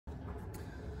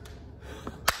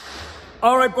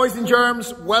All right, boys and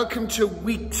germs, welcome to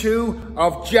week 2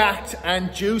 of Jacked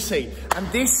and Juicy. And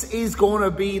this is going to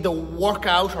be the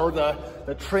workout or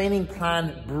the training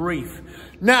plan brief.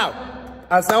 Now,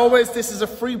 as always, this is a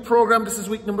free program. This is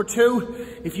week number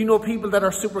 2. If you know people that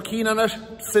are super keen on it,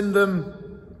 send them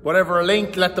whatever a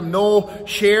link, let them know,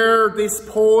 share this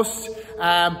post,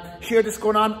 share this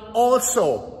going on.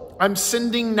 Also, I'm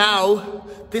sending now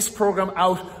this program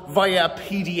out via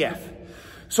PDF.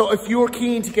 So if you're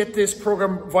keen to get this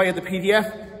program via the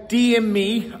PDF, DM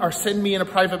me or send me in a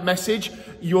private message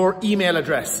your email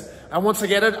address. And once I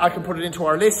get it, I can put it into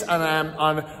our list. And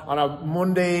on a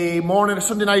Monday morning, a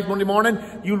Sunday night, Monday morning,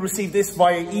 you'll receive this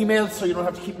via email. So you don't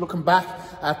have to keep looking back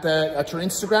at your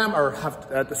Instagram or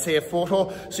have to say a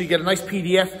photo. So you get a nice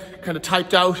PDF kind of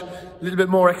typed out, a little bit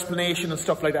more explanation and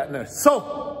stuff like that in it.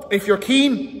 So if you're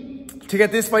keen to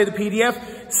get this via the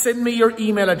PDF, send me your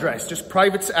email address. Just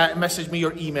private message me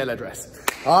your email address.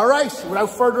 All right, without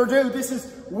further ado, this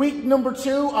is week number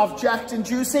 2 of Jacked and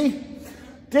Juicy.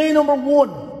 Day number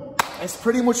 1 is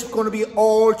pretty much going to be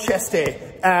all chest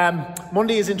day.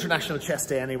 Monday is International Chest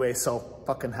Day anyway, so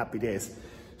fucking happy days.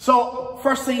 So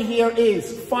first thing here is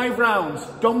 5 rounds,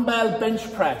 dumbbell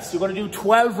bench press. You're going to do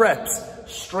 12 reps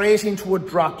straight into a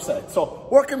drop set. So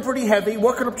working pretty heavy,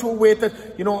 working up to a weight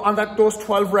that, you know, on those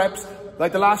 12 reps,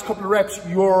 like the last couple of reps,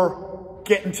 you're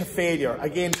getting to failure.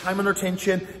 Again, time under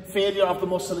tension, failure of the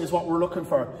muscle is what we're looking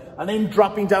for. And then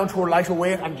dropping down to a lighter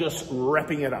weight and just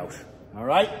repping it out. All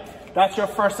right? That's your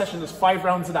first session. There's 5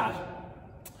 rounds of that.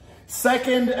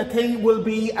 Second thing will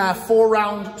be a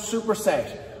 4-round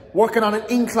superset. Working on an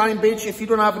incline bench. If you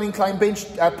don't have an incline bench,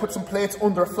 put some plates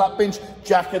under a flat bench,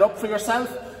 jack it up for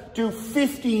yourself. Do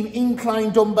 15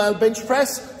 incline dumbbell bench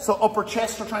press. So upper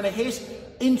chest we're trying to hit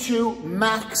into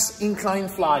max incline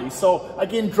flies. So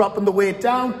again, dropping the weight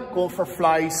down, going for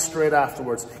flies straight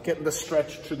afterwards, getting the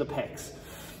stretch through the pecs.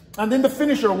 And then the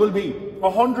finisher will be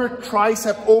 100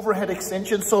 tricep overhead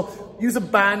extensions. So use a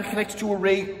band connected to a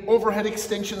rig, overhead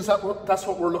extensions, that's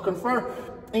what we're looking for,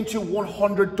 into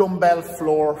 100 dumbbell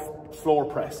floor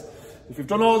press. If you've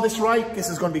done all this right, this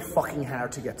is going to be fucking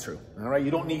hard to get through. All right,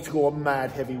 you don't need to go mad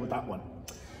heavy with that one.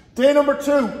 Day number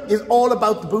 2 is all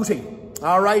about the booty.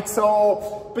 All right,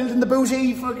 so building the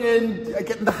booty, fucking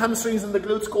getting the hamstrings and the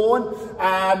glutes going.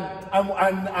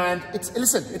 And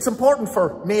it's important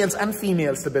for males and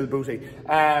females to build booty.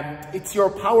 It's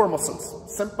your power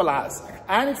muscles, simple as.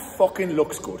 And it fucking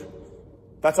looks good.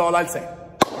 That's all I'll say.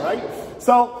 All right,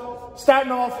 so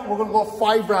starting off, we're going to go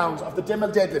 5 rounds of the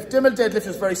Dimmel deadlift. Dimmel deadlift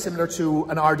is very similar to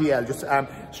an RDL, just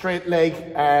straight leg,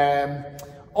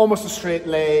 almost a straight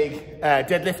leg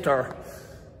deadlift, or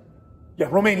yeah,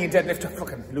 Romanian deadlift.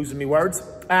 Fucking losing me words.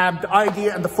 The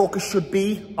idea and the focus should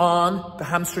be on the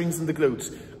hamstrings and the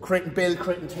glutes. Creating build,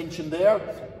 creating tension there.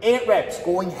 8 reps,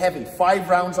 going heavy. 5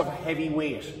 rounds of heavy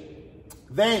weight.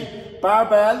 Then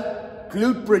barbell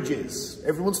glute bridges.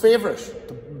 Everyone's favorite.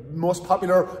 The most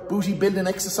popular booty building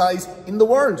exercise in the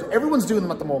world. Everyone's doing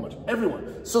them at the moment.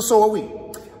 Everyone. So are we.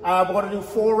 We're going to do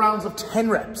 4 rounds of 10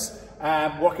 reps,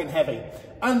 working heavy.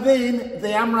 And then the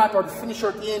AMRAP, or the finisher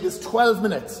at the end, is 12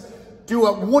 minutes. Do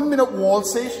a 1-minute wall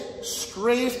sit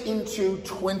straight into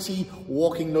 20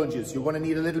 walking lunges. You're going to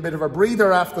need a little bit of a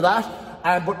breather after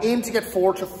that, but aim to get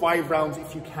 4 to 5 rounds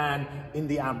if you can in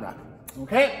the AMRAP.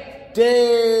 Okay?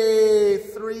 Day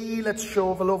 3, let's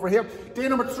shovel over here. Day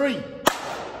number 3.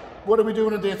 What are we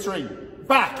doing on day 3?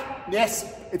 Back.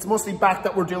 Yes, it's mostly back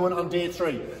that we're doing on day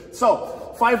 3.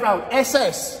 So, 5 round.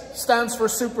 SS stands for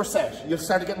superset. You'll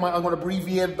start to get I'm going to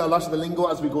abbreviate a lot of the lingo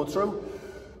as we go through.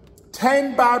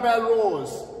 10 barbell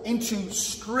rows into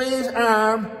straight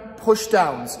arm push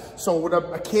downs. So with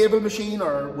a cable machine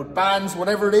or with bands,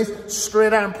 whatever it is,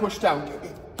 straight arm push down.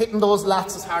 Hitting those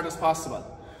lats as hard as possible.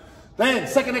 Then,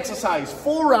 second exercise,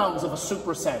 4 rounds of a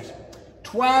superset.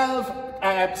 12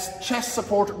 chest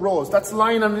supported rows. That's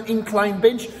lying on an incline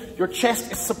bench. Your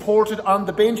chest is supported on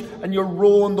the bench and you're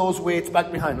rowing those weights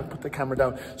back behind. I'll put the camera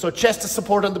down. So chest is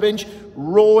supported on the bench,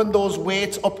 rowing those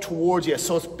weights up towards you.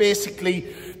 So it's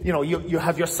basically, you know, you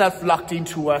have yourself locked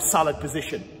into a solid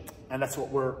position. And that's what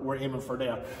we're aiming for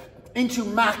there. Into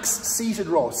max seated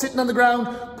row. Sitting on the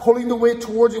ground, pulling the weight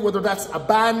towards you, whether that's a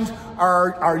band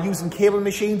or using cable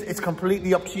machines, it's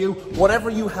completely up to you. Whatever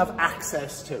you have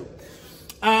access to.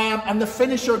 And the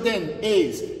finisher then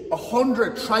is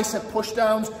 100 tricep push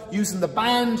downs using the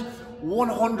band,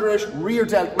 100 rear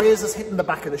delt raises hitting the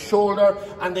back of the shoulder,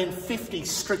 and then 50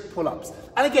 strict pull-ups.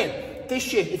 And again, this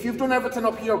shit, if you've done everything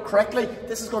up here correctly,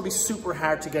 this is going to be super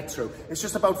hard to get through. It's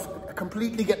just about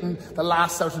completely getting the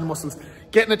last out of the muscles,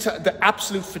 getting it to the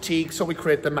absolute fatigue so we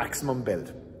create the maximum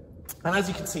build. And as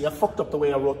you can see, I fucked up the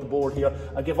way I wrote the board here.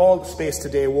 I give all the space to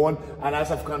day one, and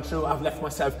as I've gone through, I've left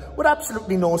myself with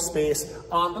absolutely no space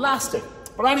on the last day.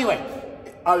 But anyway,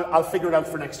 I'll figure it out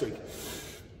for next week.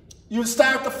 You'll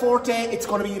start the 4th day, it's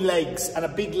going to be legs, and a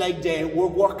big leg day. We're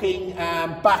working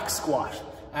back squat.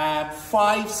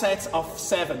 5 sets of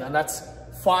 7, and that's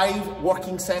 5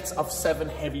 working sets of 7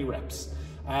 heavy reps.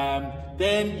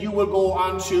 Then you will go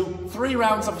on to 3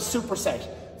 rounds of a superset.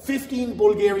 15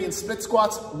 Bulgarian split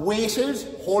squats, weighted,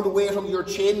 hold the weight on your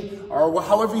chin, or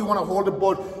however you want to hold it,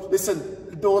 but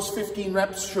listen, those 15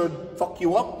 reps should fuck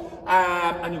you up.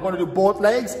 And you're going to do both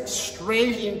legs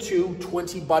straight into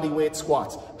 20 body weight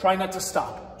squats. Try not to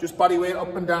stop, just body weight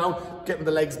up and down, getting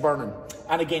the legs burning.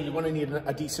 And again, you're going to need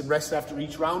a decent rest after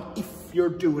each round if you're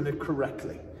doing it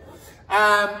correctly.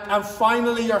 And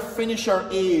finally, your finisher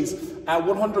is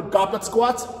 100 goblet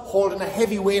squats, holding a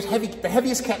heavy weight, the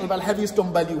heaviest kettlebell, heaviest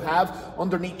dumbbell you have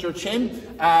underneath your chin.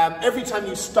 Every time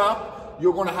you stop,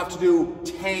 you're going to have to do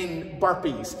 10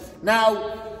 burpees.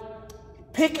 Now,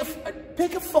 pick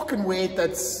a fucking weight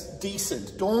that's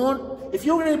decent. If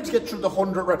you're able to get through the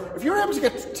 100 reps, if you're able to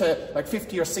get to like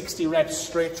 50 or 60 reps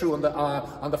straight through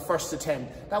on the first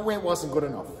attempt, that weight wasn't good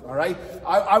enough. All right.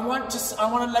 I want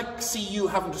to like see you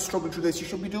having to struggle through this. You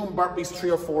should be doing burpees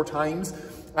 3 or 4 times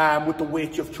with the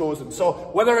weight you've chosen. So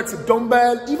whether it's a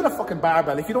dumbbell, even a fucking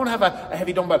barbell, if you don't have a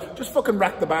heavy dumbbell, just fucking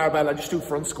rack the barbell and just do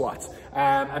front squats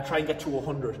and try and get to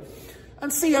 100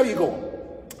 and see how you go.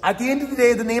 At the end of the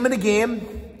day, the name of the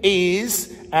game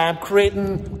is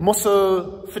creating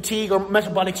muscle fatigue or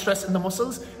metabolic stress in the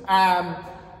muscles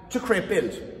to create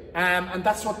build. And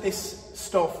that's what this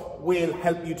stuff will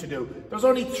help you to do. There's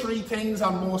only 3 things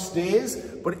on most days,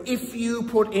 but if you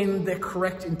put in the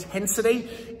correct intensity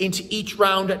into each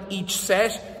round and each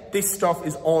set, this stuff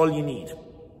is all you need.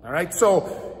 All right,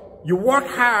 so you work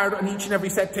hard on each and every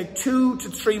set, take 2 to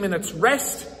 3 minutes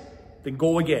rest, then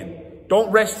go again.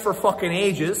 Don't rest for fucking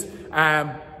ages,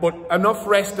 but enough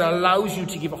rest that allows you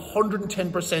to give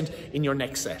 110% in your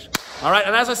next set. All right,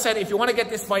 and as I said, if you want to get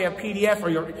this via PDF or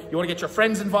you want to get your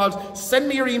friends involved, send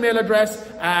me your email address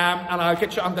and I'll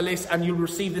get you on the list and you'll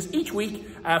receive this each week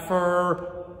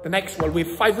for the next, well, we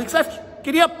have 5 weeks left.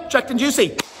 Giddy up, Jacked and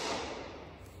Juicy.